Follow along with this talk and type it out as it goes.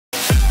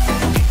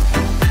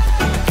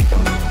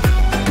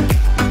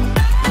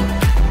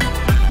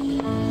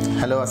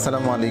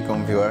আসসালামু আলাইকুম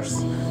ভিউয়ার্স,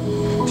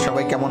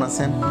 সবাই কেমন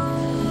আছেন?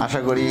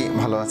 আশা করি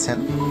ভালো আছেন।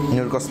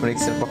 নূর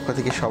কসমেটিক্সের পক্ষ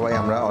থেকে সবাই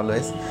আমরা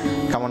অলওয়েজ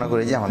কামনা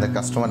করি যে আমাদের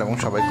কাস্টমার এবং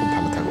সবাই খুব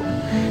ভালো থাকুক,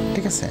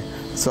 ঠিক আছে?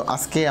 সো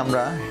আজকে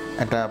আমরা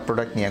একটা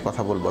প্রোডাক্ট নিয়ে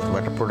কথা বলবো অথবা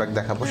একটা প্রোডাক্ট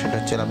দেখাবো, সেটা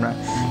হচ্ছে আপনার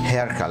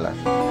হেয়ার কালার।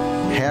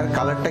 হেয়ার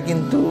কালারটা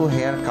কিন্তু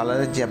হেয়ার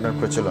কালারের যে আপনার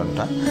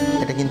প্রচলনটা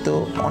এটা কিন্তু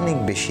অনেক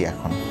বেশি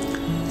এখন।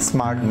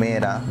 স্মার্ট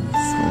মেয়েরা,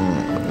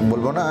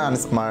 বলবো না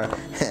আনস্মার্ট,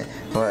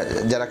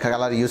 যারা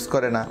কালার ইউজ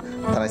করে না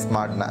তারা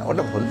স্মার্ট না,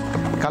 ওটা ভুল।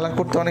 কালার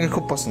করতে অনেকে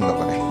খুব পছন্দ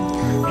করে,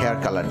 হেয়ার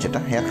কালার যেটা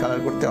হেয়ার কালার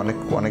করতে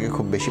অনেকে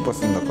খুব বেশি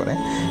পছন্দ করে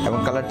এবং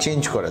কালার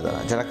চেঞ্জ করে।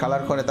 যারা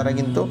কালার করে তারা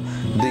কিন্তু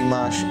 2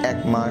 মাস, 1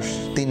 মাস,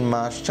 3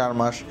 মাস, 4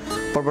 মাস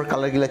পরপর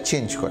কালারগুলো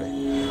চেঞ্জ করে।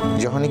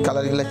 যখনই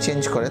কালারগুলো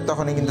চেঞ্জ করে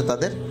তখনই কিন্তু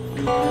তাদের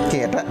কি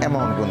একটা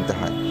অ্যামাউন্ট গুনতে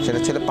হয়, সেটা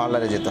ছিল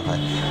পার্লারে যেতে হয়।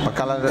 বা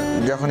কালার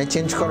যখনই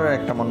চেঞ্জ করার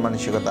একটা মন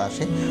মানসিকতা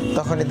আসে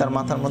তখনই তার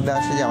মাথার মধ্যে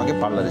আসে যে আমাকে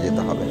পার্লারে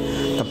যেতে হবে।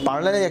 তো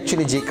পার্লারে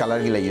অ্যাকচুয়ালি যে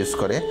কালারগুলো ইউজ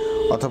করে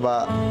অথবা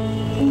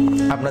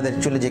আপনাদের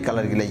চুলে যে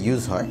কালারগুলো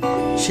ইউজ হয়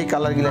সেই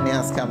কালারগুলো নিয়ে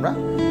আজকে আমরা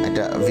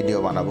একটা ভিডিও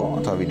বানাবো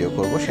অথবা ভিডিও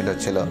করব। সেটা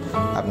হচ্ছিল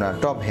আপনার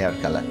টপ হেয়ার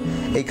কালার।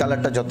 এই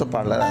কালারটা যত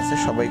পার্লার আছে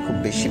সবাই খুব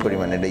বেশি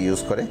পরিমাণে এটা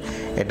ইউজ করে।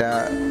 এটা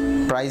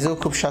প্রাইসও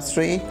খুব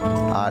সাশ্রয়ী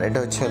আর এটা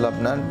হচ্ছে হলো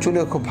আপনার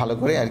চুলেও খুব ভালো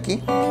করে আর কি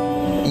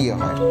ইয়ে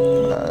হয়,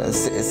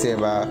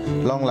 বা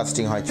লং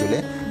লাস্টিং হয় চুলে,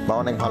 বা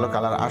অনেক ভালো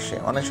কালার আসে।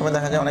 অনেক সময়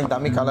দেখা যায় অনেক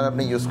দামি কালার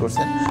আপনি ইউজ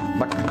করছেন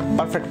বাট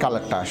পারফেক্ট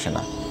কালারটা আসে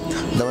না।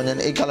 যেমন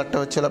এই কালারটা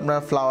হচ্ছে আপনার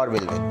ফ্লাওয়ার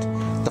ভেলভেট।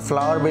 তো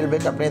ফ্লাওয়ার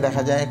ভেলভেট আপনি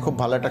দেখা যায় খুব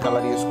ভালো একটা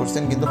কালার ইউজ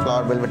করছেন, কিন্তু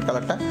ফ্লাওয়ার ভেলভেট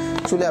কালারটা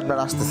চুলে আপনার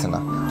আসতেছে না,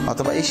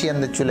 অথবা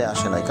এশিয়ানদের চুলে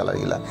আসে না এই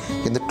কালারগুলা।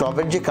 কিন্তু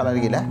টপের যে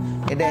কালারগুলা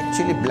এটা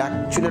অ্যাকচুয়ালি ব্ল্যাক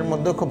চুলের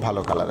মধ্যেও খুব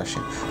ভালো কালার আসে।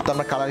 তো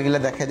আমরা কালারগুলো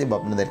দেখাই দিব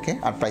আপনাদেরকে,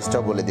 আর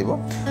প্রাইসটাও বলে দিব,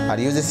 আর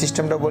ইউজের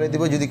সিস্টেমটাও বলে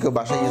দিব। যদি কেউ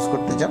বাসায় ইউজ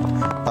করতে চান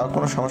তাও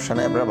কোনো সমস্যা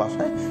নেই, আপনারা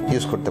বাসায়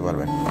ইউজ করতে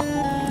পারবেন।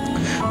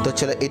 তো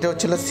চলো, এটা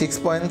হচ্ছিল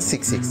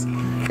 6.66।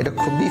 এটা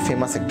খুবই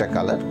ফেমাস একটা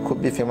কালার,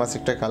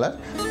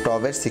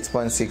 টবের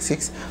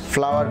 6.66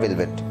 ফ্লাওয়ার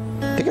ভেলভেট,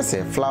 ঠিক আছে?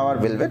 ফ্লাওয়ার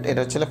ভেলভেট, এটা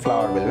হচ্ছে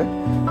ফ্লাওয়ার ভেলভেট।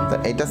 তো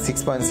এটা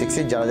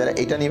 6.66। যারা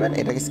এটা নেবেন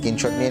এটাকে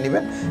স্ক্রিনশট নিয়ে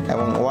নেবেন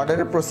এবং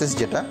অর্ডারের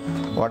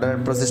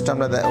প্রসেসটা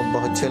আমরা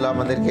হচ্ছিল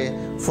আমাদেরকে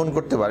ফোন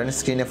করতে পারেন।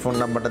 স্ক্রিনে ফোন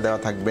নাম্বারটা দেওয়া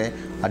থাকবে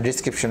আর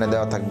ডিসক্রিপশনে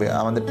দেওয়া থাকবে,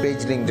 আমাদের পেজ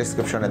লিঙ্ক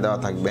ডিসক্রিপশনে দেওয়া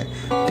থাকবে,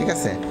 ঠিক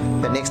আছে?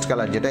 নেক্সট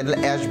কালার যেটা এটা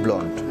অ্যাশ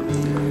ব্লন্ড।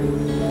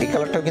 এই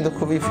কালারটাও কিন্তু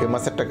খুবই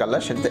ফেমাস একটা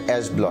কালার, সেটা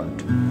অ্যাশ ব্লন্ড।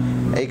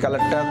 এই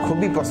কালারটা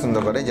খুবই পছন্দ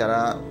করে যারা,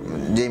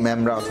 যেই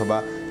ম্যামরা অথবা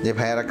যে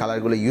ভাইয়ারা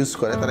কালারগুলো ইউজ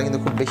করে তারা কিন্তু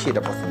খুব বেশি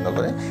এটা পছন্দ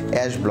করে,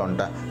 অ্যাশ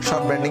ব্লন্ডটা।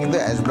 সব ব্র্যান্ডে কিন্তু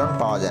অ্যাশ ব্লন্ড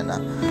পাওয়া যায় না।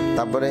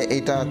 তারপরে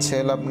এইটা হচ্ছে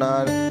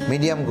আপনার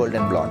মিডিয়াম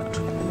গোল্ডেন ব্লন্ড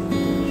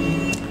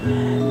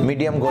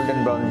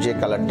যে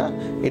কালারটা,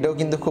 এটাও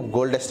কিন্তু খুব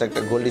গোল্ডিশ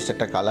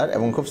একটা কালার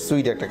এবং খুব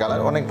সুইট একটা কালার,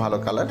 অনেক ভালো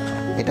কালার।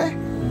 এটা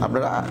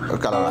আপনারা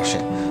কালার আসে।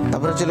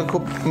 তারপরে হচ্ছে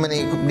খুব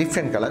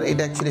ডিফারেন্ট কালার।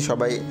 এটা অ্যাকচুয়ালি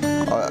সবাই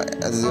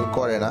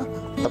করে না,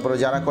 তারপরে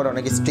যারা করে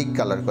অনেকে স্টিক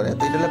কালার করে।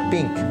 তো এটা হলো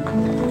পিঙ্ক।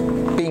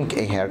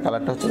 এই হেয়ার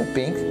কালারটা হচ্ছে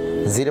পিঙ্ক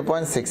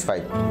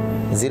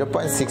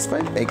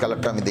 0.65 এই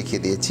কালারটা আমি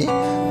দেখিয়ে দিয়েছি।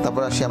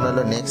 তারপর আসি আমরা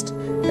হলো নেক্সট,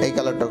 এই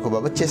কালারটা খুব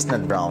ভালো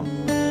চেস্টনাট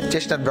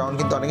ব্রাউন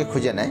কিন্তু অনেকে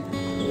খুঁজে নেয়,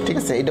 ঠিক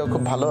আছে? এটাও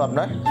খুব ভালো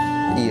আপনার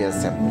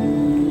আছে,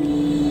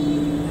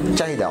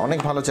 চাহিদা, অনেক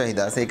ভালো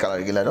চাহিদা আছে এই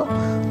কালারগুলোরও।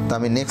 তো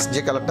আমি নেক্সট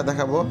যে কালারটা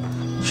দেখাবো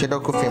সেটাও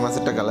খুব ফেমাস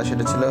একটা কালার,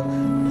 সেটা ছিল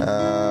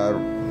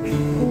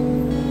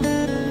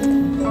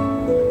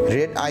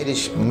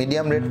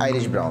মিডিয়াম রেড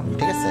আইরিশ ব্রাউন,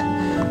 ঠিক আছে?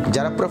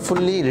 যারা পুরো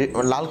ফুললি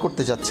লাল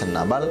করতে চাচ্ছেন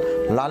না বা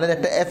লালের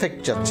একটা এফেক্ট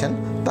চাচ্ছেন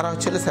তারা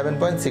হচ্ছে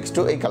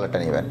 7.62 এই কালারটা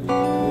নেবেন,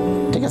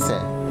 ঠিক আছে?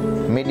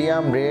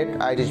 মিডিয়াম রেড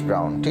আইরিশ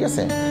ব্রাউন, ঠিক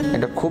আছে?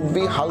 এটা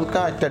খুবই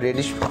হালকা একটা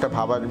রেডিশ একটা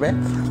ভাব আসবে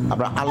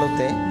আপনার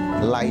আলোতে,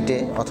 লাইটে,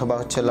 অথবা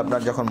হচ্ছে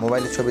আপনার যখন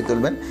মোবাইলে ছবি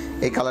তুলবেন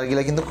এই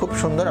কালারগুলো কিন্তু খুব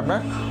সুন্দর আপনার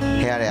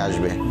হেয়ারে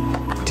আসবে,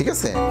 ঠিক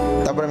আছে?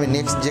 তারপর আমি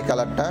নেক্সট যে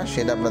কালারটা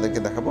সেটা আপনাদেরকে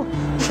দেখাবো,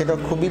 সেটা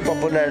খুবই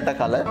পপুলার একটা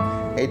কালার।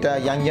 এটা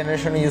ইয়াং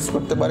জেনারেশনে ইউজ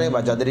করতে পারে বা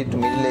যাদের একটু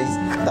মিডল এজ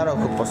তারাও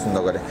খুব পছন্দ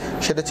করে।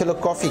 সেটা ছিল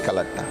কফি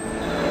কালারটা।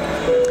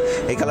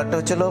 এই কালারটা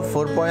হচ্ছিল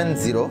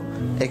 4.0।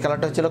 এই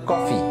কালারটা হচ্ছিল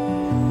কফি,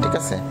 ঠিক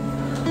আছে?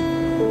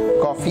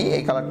 কফি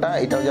এই কালারটা,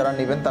 এটাও যারা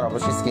নেবেন তারা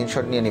অবশ্যই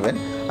স্ক্রিনশট নিয়ে নেবেন।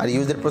 আর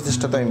ইউজের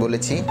প্রসেসটা তো আমি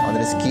বলেছি,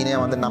 আমাদের স্ক্রিনে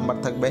আমাদের নাম্বার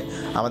থাকবে,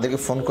 আমাদেরকে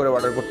ফোন করে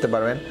অর্ডার করতে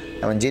পারবেন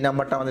এবং যে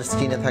নাম্বারটা আমাদের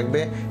স্ক্রিনে থাকবে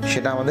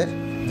সেটা আমাদের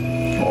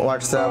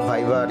হোয়াটসঅ্যাপ,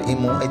 ভাইবার,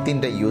 ইমো এই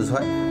 3টা ইউজ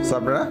হয়। সো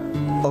আপনারা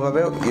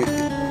ওভাবেও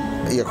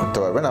করতে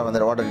পারবেন,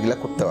 আমাদের অর্ডারগুলো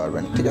করতে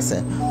পারবেন, ঠিক আছে?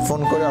 ফোন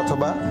করে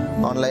অথবা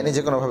অনলাইনে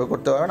যে কোনোভাবে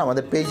করতে পারবেন,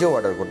 আমাদের পেজেও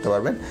অর্ডার করতে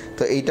পারবেন।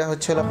 তো এইটা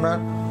হচ্ছে আপনার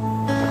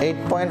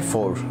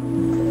 8.4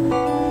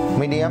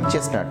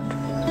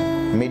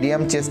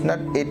 মিডিয়াম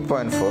চেস্টনাট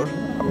 8.4,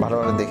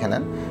 ভালোভাবে দেখে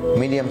নেন।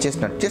 মিডিয়াম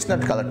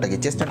চেস্টনাট কালারটা কি?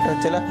 চেস্টনাটটা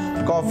হচ্ছে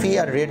কফি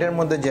আর রেডের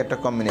মধ্যে যে একটা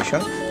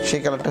কম্বিনেশন,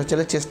 সেই কালারটা হচ্ছে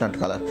চেস্টনাট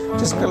কালার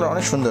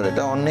অনেক সুন্দর,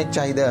 এটা অনেক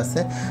চাহিদা আছে।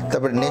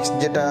 তারপরে নেক্সট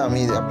যেটা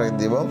আমি আপনাকে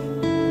দেব,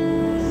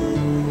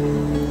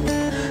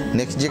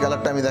 নেক্সট যে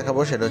কালারটা আমি দেখাবো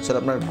সেটা হচ্ছে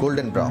আপনার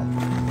গোল্ডেন ব্রাউন।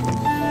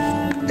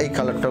 এই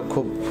কালারটা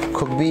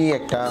খুবই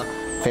একটা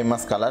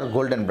ফেমাস কালার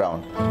গোল্ডেন ব্রাউন।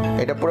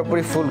 এটা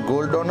পুরোপুরি ফুল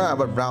গোল্ডও না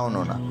আবার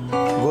ব্রাউনও না,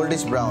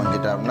 গোল্ডিশ ব্রাউন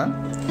যেটা আপনার,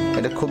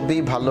 এটা খুবই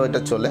ভালো,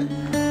 এটা চলে।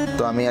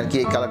 তো আমি আর কি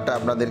এই কালারটা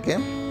আপনাদেরকে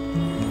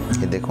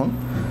দেখুন,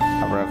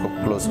 আপনারা খুব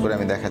ক্লোজ করে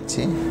আমি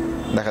দেখাচ্ছি,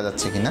 দেখা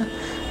যাচ্ছে কিনা,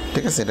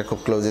 ঠিক আছে, এটা খুব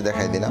ক্লোজে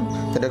দেখাই দিলাম।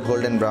 এটা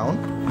গোল্ডেন ব্রাউন।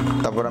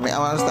 তারপর আমি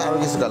আমার কাছে আরও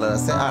কিছু কালার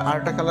আছে, আর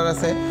আরেকটা কালার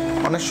আছে,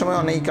 অনেক সময়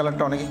অনেক এই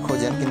কালারটা অনেকে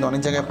খোঁজেন কিন্তু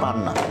অনেক জায়গায় পান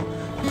না,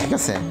 ঠিক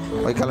আছে,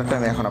 ওই কালারটা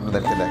আমি এখন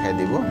আপনাদেরকে দেখাই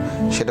দিব।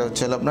 সেটা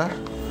হচ্ছে হলো আপনার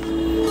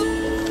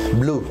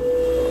blue,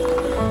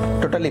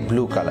 totally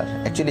blue colour.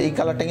 Actually এই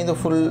কালারটা কিন্তু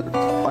ফুল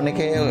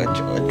অনেকে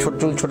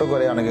চুল ছোটো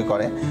করে অনেকে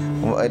করে,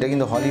 এটা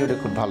কিন্তু হলিউডে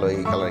খুব ভালো,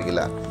 এই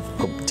কালারগুলা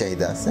খুব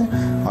চাহিদা আছে,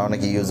 আর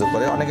অনেকে ইউজও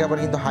করে। অনেকে আবার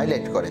কিন্তু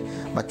হাইলাইট করে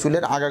বা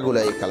চুলের আগাগুলো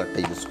এই কালারটা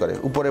ইউজ করে,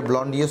 উপরে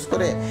ব্লন্ড ইউজ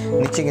করে,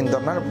 নিচে কিন্তু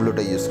আপনার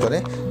ব্লুটা ইউজ করে।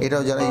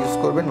 এটাও যারা ইউজ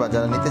করবেন বা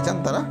যারা নিতে চান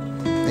তারা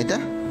এটা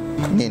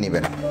নিয়ে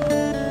নেবেন।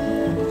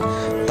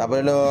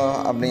 তারপরে হলো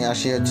আপনি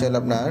আসি হচ্ছে হলো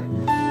আপনার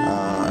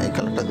এই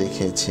কালারটা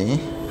দেখিয়েছি,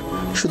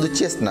 শুধু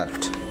চেস্টনাট।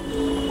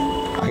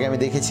 আগে আমি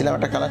দেখেছিলাম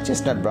একটা কালার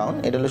চেস্টনাট ব্রাউন,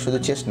 এটা হলো শুধু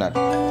চেস্টনাট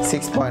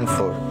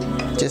 6.4,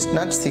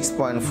 চেস্টনাট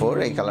 6.4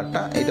 এই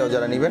কালারটা। এটাও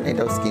যারা নেবেন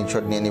এটাও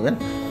স্ক্রিনশট নিয়ে নেবেন,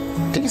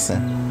 ঠিক আছে।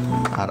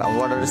 আর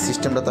অর্ডারের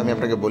সিস্টেমটা তো আমি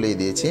আপনাকে বলেই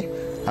দিয়েছি।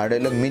 আর এটা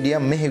হলো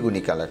মিডিয়াম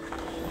মেহগুনি কালার।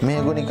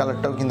 মেহগুনি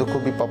কালারটাও কিন্তু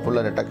খুবই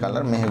পপুলার একটা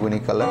কালার, মেহগুনি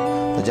কালার।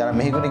 তো যারা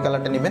মেহগুনি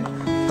কালারটা নেবেন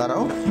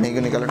তারাও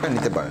মেহগুনি কালারটা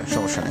নিতে পারেন,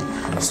 সমস্যা নেই।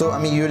 সো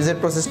আমি ইউজের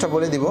প্রসেসটা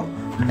বলে দিব।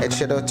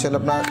 সেটা হচ্ছে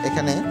আপনার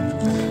এখানে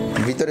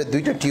ভিতরে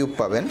দুইটা টিউব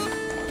পাবেন,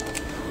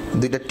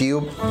 দুইটা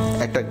টিউব,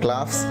 একটা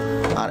গ্লাভস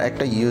আর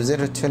একটা ইউজের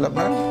হচ্ছে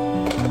আপনার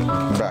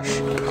ব্রাশ।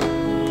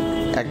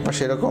 এক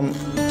পাশে এরকম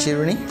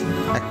চিরুনি,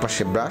 এক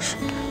পাশে ব্রাশ,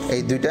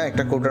 এই দুইটা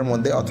একটা কৌটার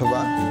মধ্যে অথবা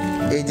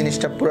এই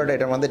জিনিসটা পুরোটা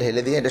এটার মধ্যে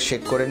ঢেলে দিয়ে এটা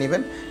শেক করে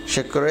নেবেন।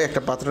 শেক করে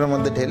একটা পাত্রের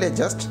মধ্যে ঢেলে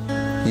জাস্ট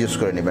ইউজ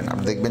করে নেবেন।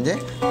 আপনি দেখবেন যে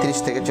 30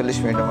 থেকে 40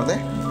 মিনিটের মধ্যে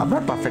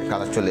আপনার পারফেক্ট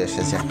কালার চলে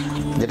এসেছে,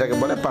 যেটাকে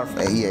বলে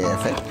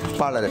এফেক্ট,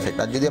 পার্লার এফেক্ট।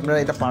 আর যদি আপনারা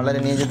এটা পার্লারে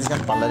নিয়ে যেতে চান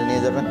পার্লারে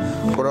নিয়ে যাবেন,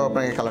 ওরাও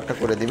আপনাকে কালারটা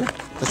করে দিবে।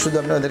 তো শুধু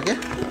আপনি ওদেরকে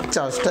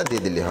চার্জটা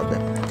দিয়ে দিলে হবে।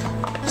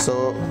 সো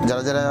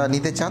যারা যারা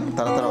নিতে চান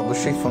তারা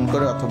অবশ্যই ফোন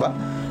করে অথবা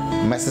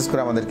মেসেজ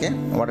করে আমাদেরকে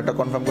অর্ডারটা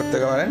কনফার্ম করতে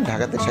পারেন।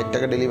 ঢাকাতে 60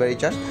 টাকা ডেলিভারি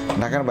চার্জ,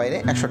 ঢাকার বাইরে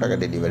 100 টাকা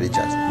ডেলিভারি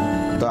চার্জ।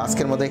 তো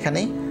আজকের মতো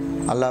এখানেই,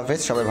 আল্লাহ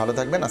হাফেজ, সবাই ভালো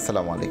থাকবেন,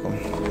 আসসালামু আলাইকুম।